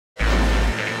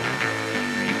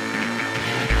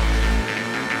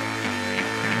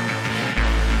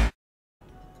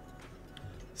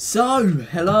So,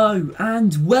 hello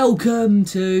and welcome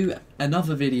to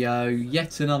another video,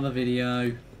 yet another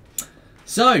video.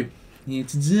 So, here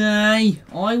today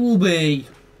I will be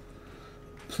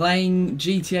playing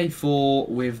GTA 4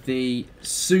 with the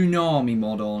TSUNAMI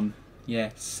mod on.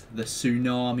 Yes, the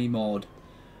TSUNAMI mod.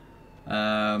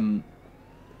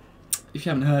 If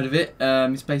you haven't heard of it,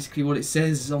 it's basically what it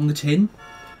says on the tin.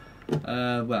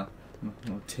 Well,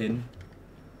 not tin.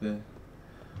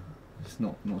 It's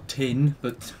not tin,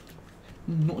 but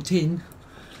not tin.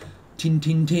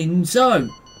 Tin. So,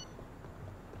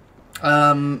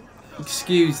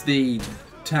 excuse the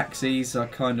taxis. I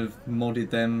kind of modded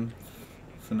them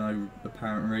for no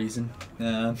apparent reason.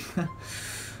 Yeah,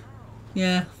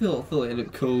 I thought it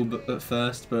looked cool, but at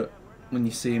first, but when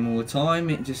you see them all the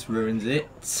time, it just ruins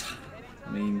it.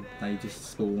 I mean, they just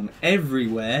spawn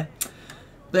everywhere.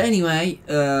 But anyway,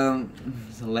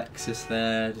 there's a Lexus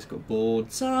there, just got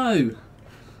bored. So,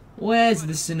 where's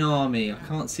the tsunami? I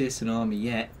can't see a tsunami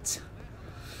yet.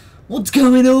 What's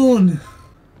going on?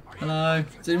 Hello,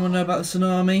 does anyone know about the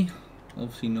tsunami?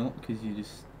 Obviously not, because you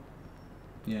just...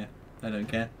 yeah, I don't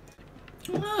care.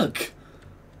 Look!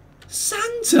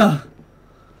 Santa!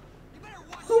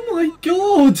 Oh my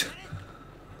god!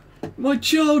 My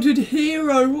childhood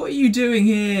hero, what are you doing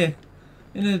here?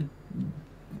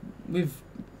 With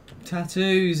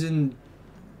tattoos and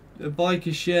a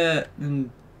biker shirt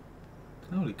and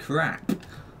holy crap.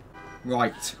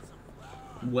 Right,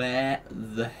 where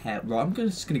the hell? Right, I'm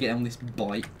just gonna get on this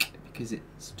bike because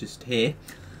it's just here,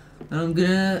 and I'm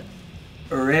gonna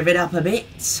rev it up a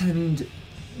bit and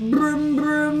brum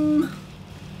brum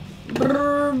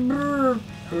brum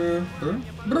brum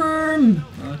brum.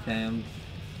 Okay,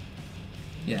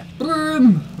 yeah,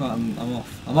 brum. Right,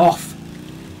 I'm off.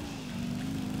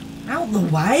 Out the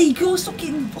way! God, stop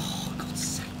getting... oh, God's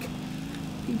sake.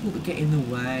 People that get in the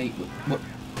way...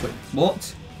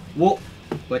 What?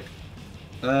 Wait.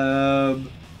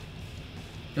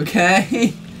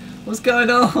 Okay. What's going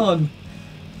on?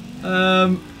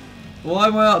 Why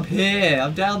am I up here?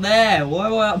 I'm down there. Why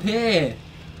am I up here?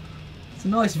 It's a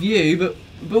nice view, but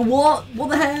what?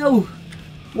 What the hell?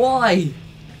 Why?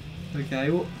 Okay,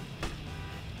 what?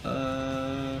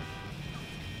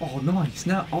 Oh, nice.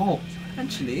 Now,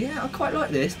 actually, yeah, I quite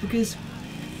like this because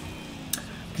you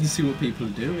can see what people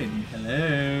are doing.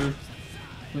 Hello.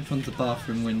 Which one's the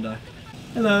bathroom window?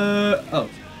 Hello. Oh.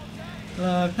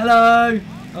 Hello.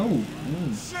 Oh.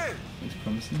 That's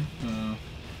promising.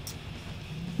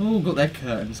 Oh, got their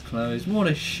curtains closed. What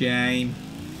a shame.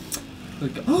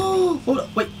 Oh, hold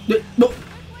up. Wait. What?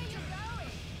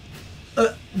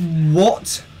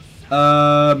 What?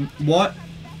 What?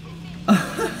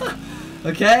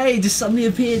 Okay, it just suddenly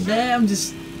appeared there. I'm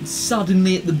just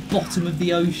suddenly at the bottom of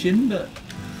the ocean, but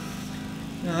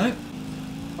no.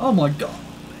 Oh my god.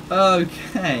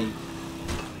 Okay.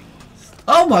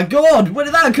 Oh my god, where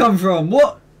did that come from?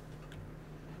 What?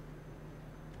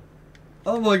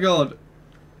 Oh my god.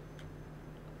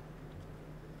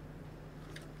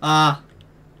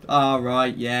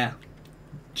 Right, yeah.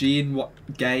 G and what?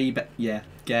 Gay, yeah,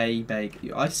 gay bake.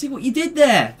 I see what you did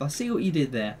there.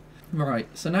 Right,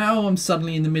 so now I'm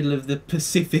suddenly in the middle of the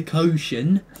Pacific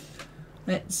Ocean.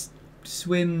 Let's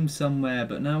swim somewhere,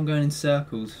 but now I'm going in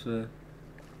circles for...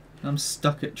 I'm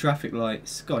stuck at traffic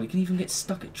lights. God, you can even get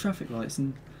stuck at traffic lights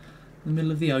in the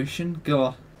middle of the ocean.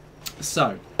 God.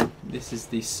 So, this is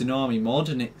the TSUNAMI mod,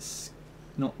 and it's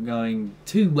not going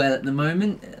too well at the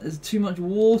moment. There's too much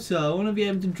water. I want to be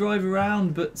able to drive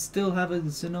around, but still have a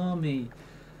tsunami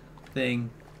thing.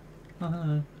 Oh,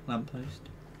 hello. Lamppost.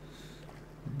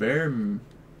 Boom.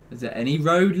 Is there any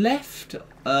road left?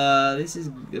 This is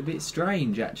a bit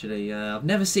strange actually. I've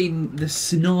never seen the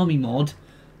tsunami mod.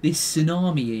 This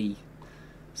tsunami-y.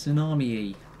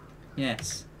 Tsunami-y.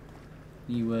 Yes.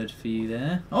 New word for you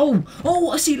there. Oh!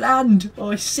 I see land!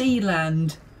 I see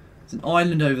land! There's an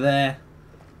island over there.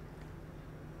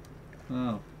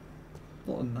 Oh.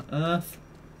 What on earth?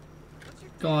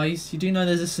 Guys, you do know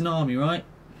there's a tsunami, right?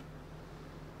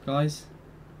 Guys?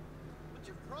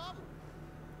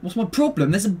 What's my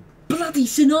problem? There's a bloody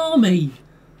tsunami!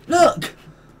 Look!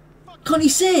 Can't you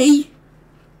see?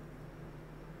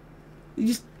 You're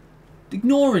just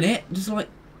ignoring it. Just like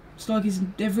it's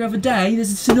every other day.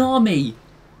 There's a tsunami!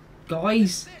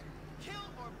 Guys!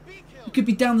 You could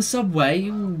be down the subway.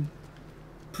 Ooh.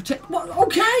 Protect... what?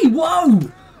 Okay!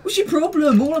 Whoa! What's your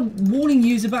problem? All I'm warning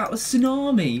you is about a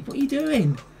tsunami. What are you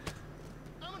doing?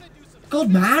 God,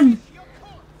 man!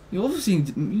 You're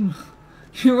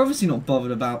obviously not bothered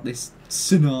about this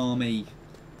tsunami.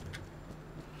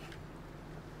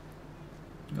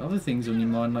 Other things on your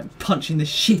mind, like punching the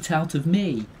shit out of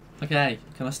me. Okay,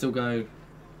 can I still go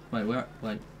Wait, where?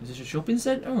 Wait, is this a shopping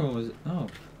centre or is it? Oh.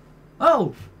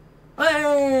 Oh!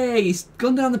 Hey! It's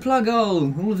gone down the plug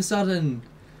hole all of a sudden.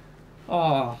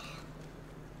 Oh.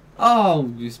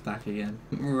 Oh, it's back again.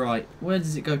 Right, where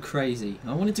does it go crazy?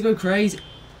 I want it to go crazy.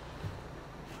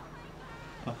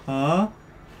 Uh-huh.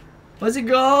 Where's it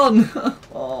gone?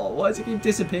 Oh, why does it keep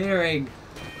disappearing?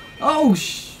 Oh,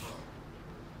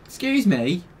 excuse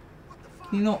me.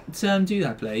 Can you not do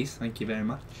that, please? Thank you very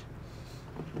much.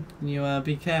 Can you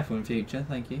be careful in future?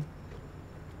 Thank you.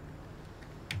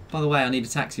 By the way, I need a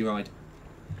taxi ride.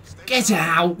 Get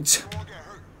out!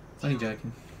 Only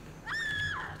joking.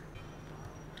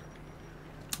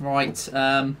 Right,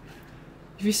 if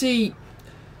you see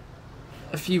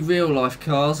a few real life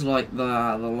cars like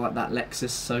that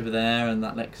Lexus over there and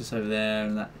that Lexus over there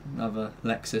and that other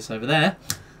Lexus over there,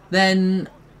 then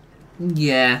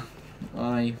yeah,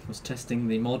 I was testing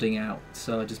the modding out,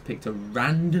 so I just picked a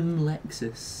random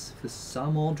Lexus for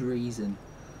some odd reason.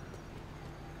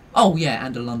 Oh yeah,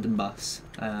 and a London bus.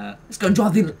 Let's go and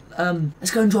drive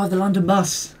the London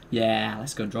bus. Yeah,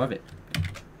 let's go and drive it.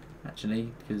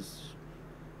 Actually, because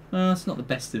it's not the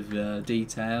best of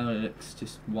detail. It looks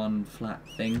just one flat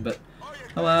thing, but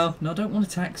oh well. No, I don't want a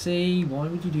taxi. Why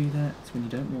would you do that when you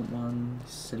don't want one,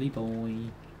 silly boy?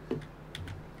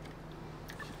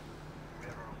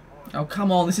 Oh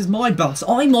come on, this is my bus.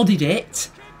 I modded it.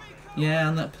 Yeah,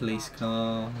 and that police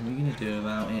car. What are you gonna do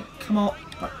about it? Come on.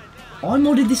 I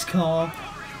modded this car,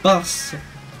 bus,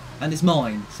 and it's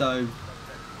mine. So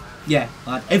yeah,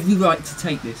 I had every right to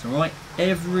take this. All right,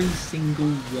 every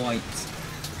single right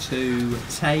to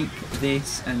take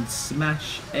this and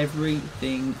smash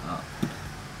everything up.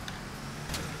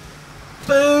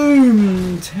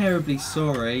 Boom! Terribly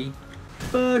sorry.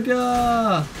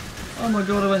 Burger! Oh my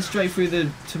god, I went straight through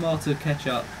the tomato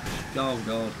ketchup. Oh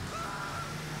god.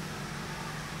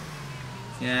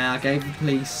 Yeah, I gave the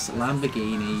police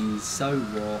Lamborghinis, so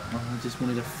what? Oh, I just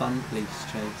wanted a fun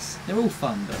police chase. They're all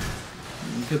fun, but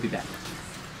it could be better.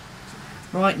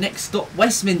 Right, next stop,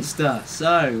 Westminster.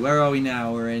 So, where are we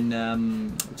now? We're in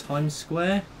Times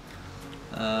Square.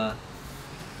 A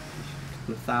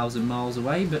couple of 1,000 miles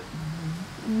away, but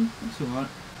that's alright.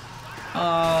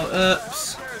 Oh,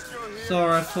 oops.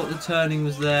 Sorry, I thought the turning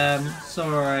was there.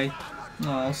 Sorry.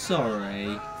 Oh,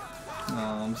 sorry.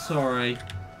 Oh, I'm sorry.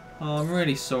 Oh, I'm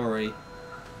really sorry.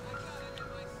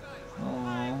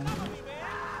 Oh.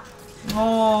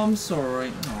 Oh, I'm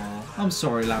sorry. Oh, I'm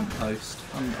sorry, lamppost.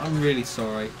 I'm really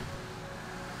sorry.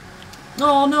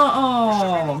 Oh no!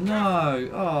 Oh no!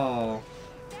 Oh,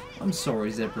 I'm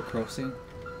sorry, zebra crossing.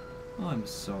 I'm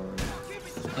sorry.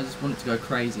 I just want it to go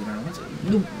crazy now.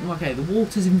 Okay, the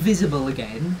water's invisible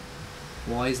again.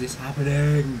 Why is this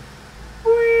happening?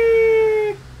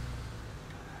 Whee!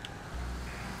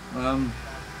 Can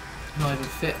I even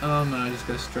fit? Oh no, just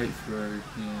go straight through.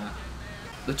 Yeah.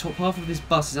 The top half of this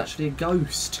bus is actually a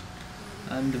ghost,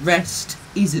 and the rest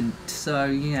isn't. So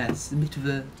yeah, it's a bit of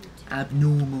a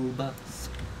abnormal bus.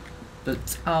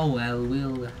 But oh well,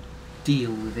 we'll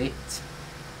deal with it,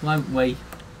 won't we?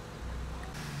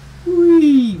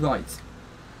 Whee! Right.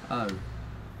 Oh.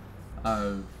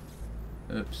 Oh.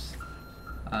 Oops.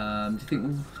 Do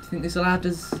you think this will act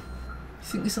as? Do you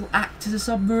think this will act as a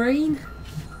submarine?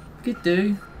 Could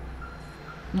do.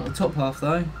 Not the top half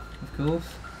though, of course.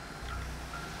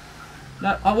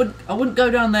 No, I wouldn't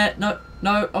go down there. No,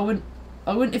 I wouldn't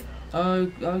if. Oh,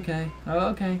 okay. Oh,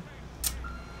 okay.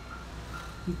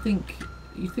 You think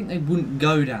they wouldn't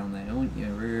go down there, wouldn't you?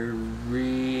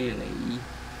 Really?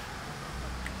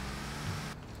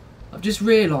 I've just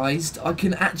realised I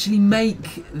can actually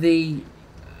make the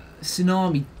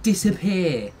tsunami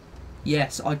disappear.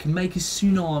 Yes, I can make a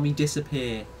tsunami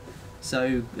disappear.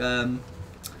 So,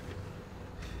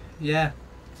 yeah,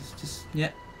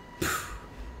 yeah.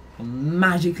 I'll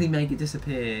magically make it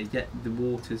disappear, yet the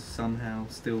water's somehow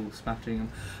still spattering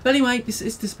them. But anyway, it's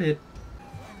disappeared.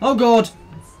 Oh god!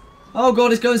 Oh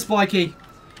god, it's going spiky!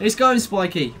 It's going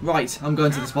spiky! Right, I'm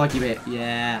going to the spiky bit.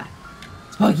 Yeah.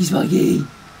 Spiky, spiky!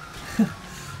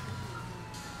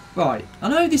 Right, I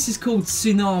know this is called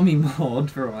TSUNAMI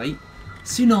MOD, right?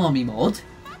 TSUNAMI MOD.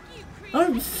 I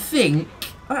don't think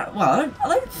I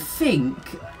don't think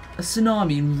a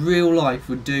tsunami in real life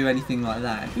would do anything like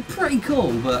that. It'd be pretty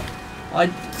cool, but I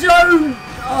don't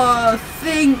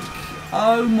think.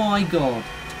 Oh my god.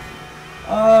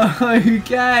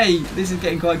 Okay, this is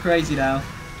getting quite crazy now.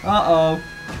 Uh-oh.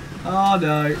 Oh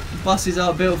no. Buses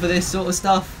aren't built for this sort of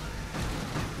stuff.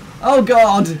 Oh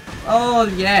god. Oh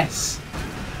yes.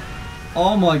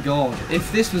 Oh my god.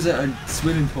 If this was at a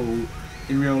swimming pool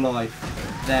in real life,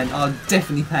 then I'd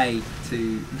definitely pay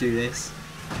to do this.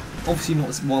 Obviously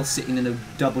not while sitting in a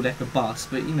double-decker bus,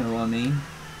 but you know what I mean.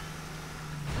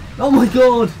 Oh my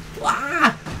god!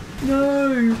 Ah!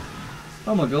 No!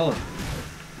 Oh my god.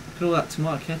 Put all that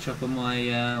tomato ketchup on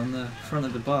my on the front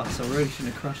of the bus. I really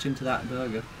shouldn't have crashed into that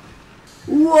burger.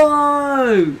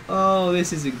 Whoa! Oh,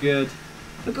 this isn't good.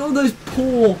 Look at all those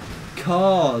poor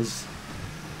cars.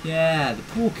 Yeah, the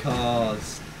poor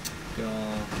cars.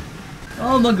 God.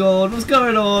 Oh my god, what's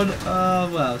going on?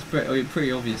 Well, it's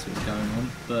pretty obvious what's going on,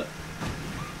 but...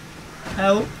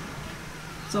 Help!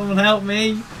 Someone help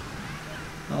me!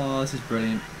 Oh, this is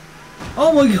brilliant.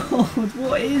 Oh my god,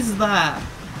 what is that?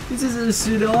 This is a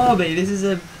tsunami, this is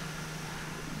a...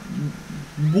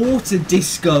 water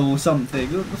disco or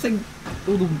something. I think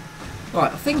all the...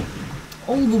 Right, I think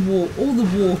all the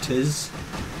waters...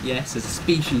 Yes, there's a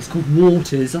species called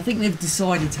waters. I think they've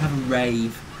decided to have a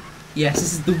rave. Yes,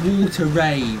 this is the water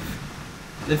rave.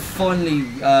 They've finally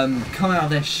come out of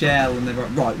their shell and they're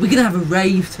like, right, we're going to have a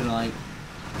rave tonight.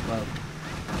 Well,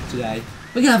 today.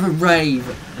 We're going to have a rave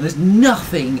and there's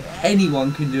nothing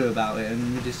anyone can do about it.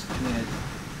 And we just,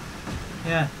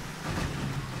 yeah.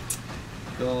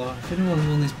 God, if anyone was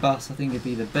on this bus, I think it'd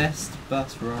be the best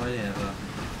bus ride ever.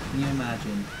 Can you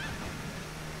imagine?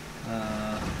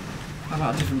 How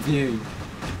about a different view?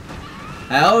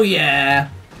 Hell yeah!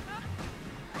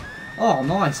 Oh,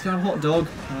 nice. Can I have a hot dog?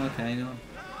 Oh, okay, no.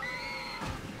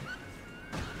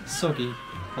 Soggy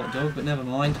hot dog, but never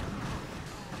mind.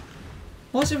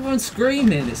 Why is everyone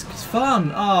screaming? It's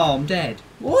fun. Oh, I'm dead.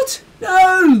 What?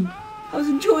 No! I was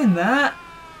enjoying that.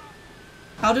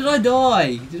 How did I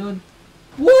die? Did I...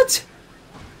 What?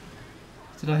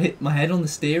 Did I hit my head on the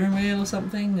steering wheel or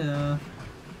something?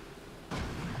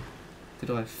 Did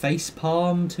I face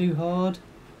palm too hard?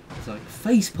 It's like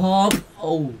face palm.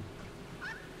 Oh.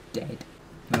 Dead.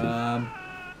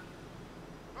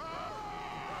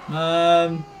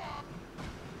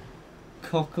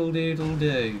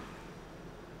 Cockle-doodle-doo.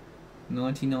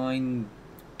 99k.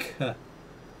 I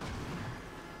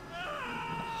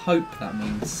hope that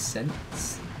means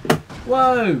cents.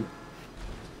 Whoa!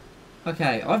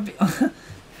 Okay, I've been...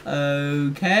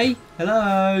 Okay,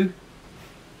 hello?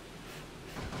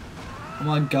 Am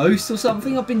I a ghost or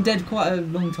something? I've been dead quite a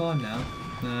long time now.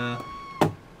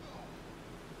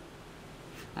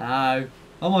 Hello.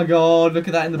 Oh my god, look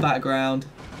at that in the background.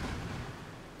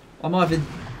 I'm either...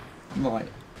 Right.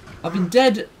 I've been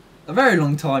dead a very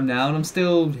long time now and I'm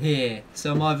still here.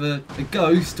 So I'm either a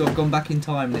ghost or I've gone back in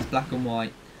time and it's black and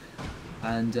white.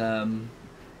 And,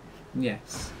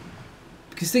 yes.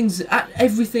 Because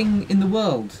everything in the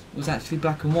world was actually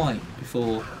black and white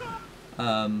before,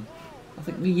 I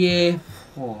think the year,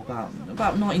 about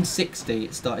 1960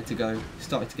 it started to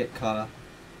get colour.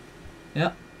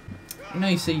 Yep. You know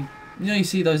you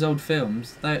see those old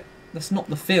films. That's not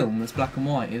the film that's black and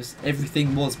white.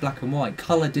 Everything was black and white.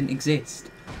 Colour didn't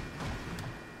exist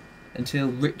until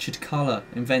Richard Colour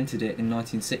invented it in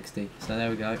 1960. So there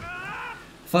we go.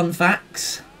 Fun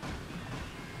facts.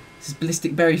 This is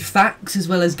Ballistic Berry facts as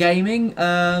well as gaming.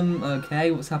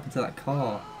 Okay, what's happened to that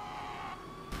car?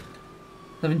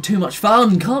 Having too much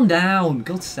fun. Calm down.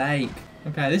 God's sake.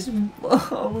 Okay, this is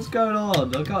what's going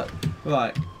on? I can't.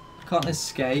 Right. Can't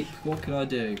escape. What can I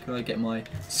do? Can I get my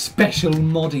special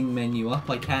modding menu up?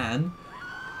 I can.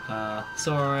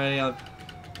 Sorry, I've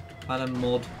had a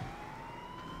mod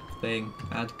thing.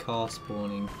 Add car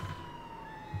spawning.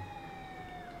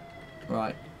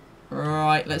 Right.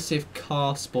 Right, let's see if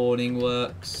car spawning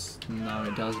works. No,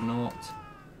 it does not.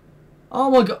 Oh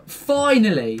my god,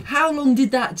 finally! How long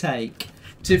did that take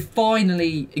to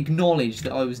finally acknowledge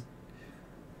that I was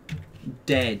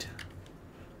dead?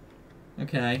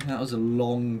 Okay, that was a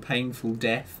long, painful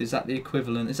death. Is that the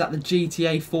equivalent? Is that the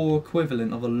GTA 4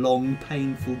 equivalent of a long,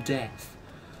 painful death?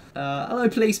 Hello,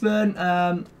 policeman.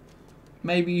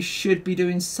 Maybe you should be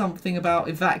doing something about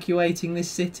evacuating this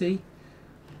city.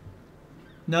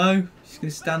 No? Just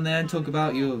gonna stand there and talk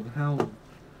about how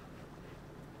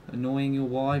annoying your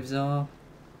wives are?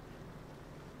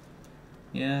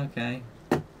 Yeah, okay.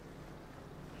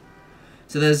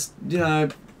 So there's,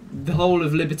 the whole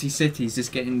of Liberty City is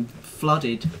just getting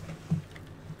flooded,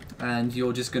 and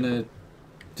you're just gonna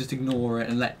ignore it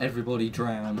and let everybody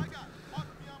drown.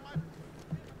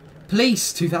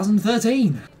 Police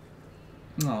 2013.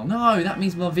 Oh no, that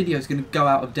means my video is gonna go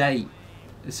out of date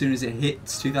as soon as it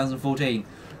hits 2014.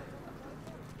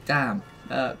 Damn.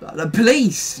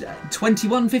 Police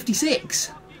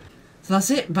 2156. So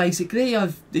that's it basically.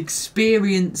 I've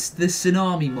experienced the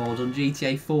TSUNAMI mod on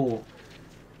GTA 4.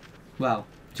 Well,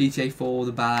 GTA 4,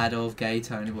 the bad of Gay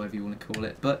Tony, whatever you want to call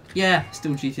it. But yeah,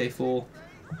 still GTA 4.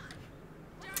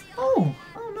 Oh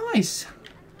nice.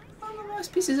 Oh, nice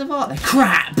pieces of art. They're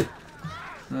crap.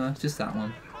 No, just that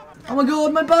one. Oh my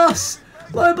god, my bus!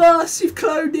 My bus! You've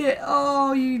cloned it!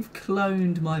 Oh, you've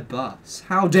cloned my bus.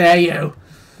 How dare you!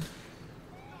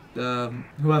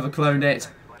 Whoever cloned it.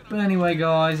 But anyway,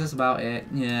 guys, that's about it.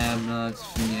 Yeah,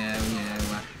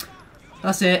 yeah.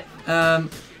 That's it. I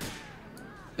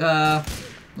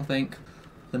think.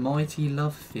 The Mighty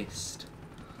Love Fist.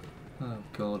 Oh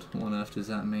god, what on earth does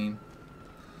that mean?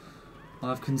 I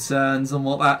have concerns on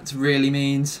what that really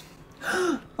means.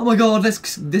 Oh my god,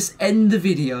 let's end the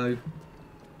video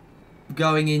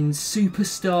going in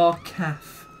Superstar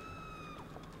Cafe,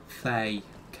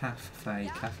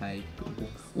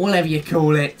 whatever you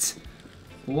call it.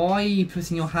 Why are you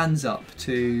putting your hands up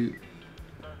to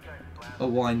a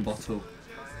wine bottle?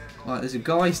 Like, there's a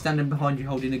guy standing behind you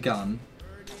holding a gun,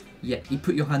 yet you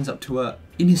put your hands up to a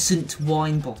innocent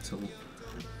wine bottle.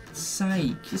 For God's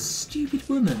sake, you stupid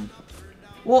woman.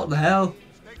 What the hell?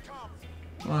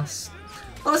 Well,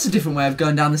 that's a different way of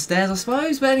going down the stairs, I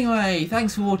suppose. But anyway,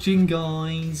 thanks for watching,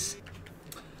 guys.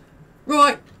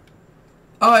 Right.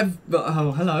 Oh,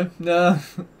 hello. Are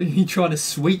you trying to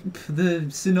sweep the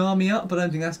tsunami up? I don't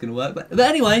think that's going to work. But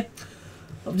anyway,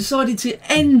 I've decided to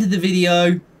end the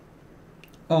video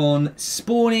on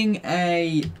spawning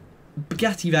a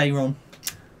Bugatti Veyron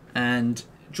and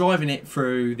driving it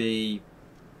through the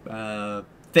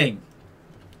thing.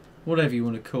 Whatever you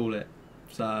want to call it.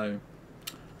 So,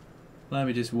 let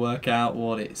me just work out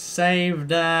what it's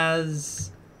saved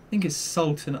as. I think it's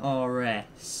Sultan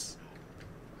RS.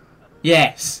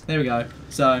 Yes, there we go.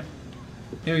 So,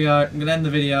 here we go. I'm going to end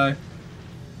the video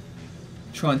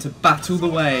trying to battle the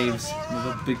waves with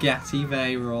a Bugatti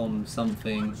Veyron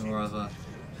something or other.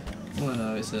 All I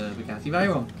know is a Bugatti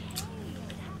Veyron.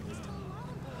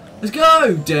 Let's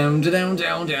go! Down, down, down,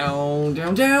 down, down,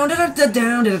 down, down, down,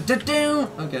 down, down, down.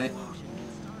 Okay.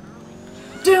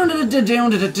 Down, down, down,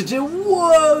 down, down, down.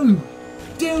 Whoa!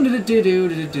 Down, down, down,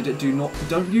 down, down. Do not,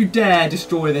 don't you dare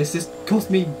destroy this. This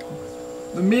cost me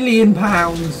 £1 million,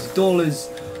 dollars.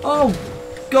 Oh,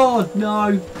 God,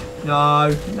 no,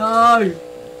 no, no,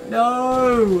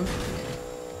 no.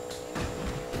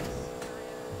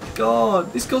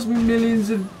 God, this cost me millions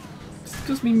of. This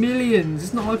cost me millions.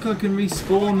 It's not like I can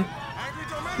respawn.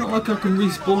 It's not like I can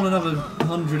respawn another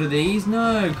 100 of these.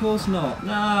 No, of course not.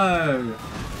 No.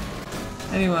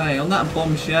 Anyway, on that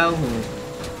bombshell or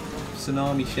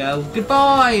tsunami shell,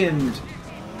 goodbye and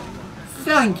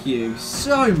thank you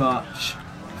so much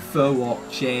for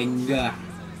watching.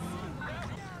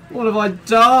 What have I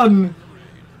done?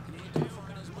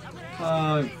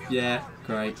 Oh, yeah,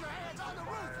 great.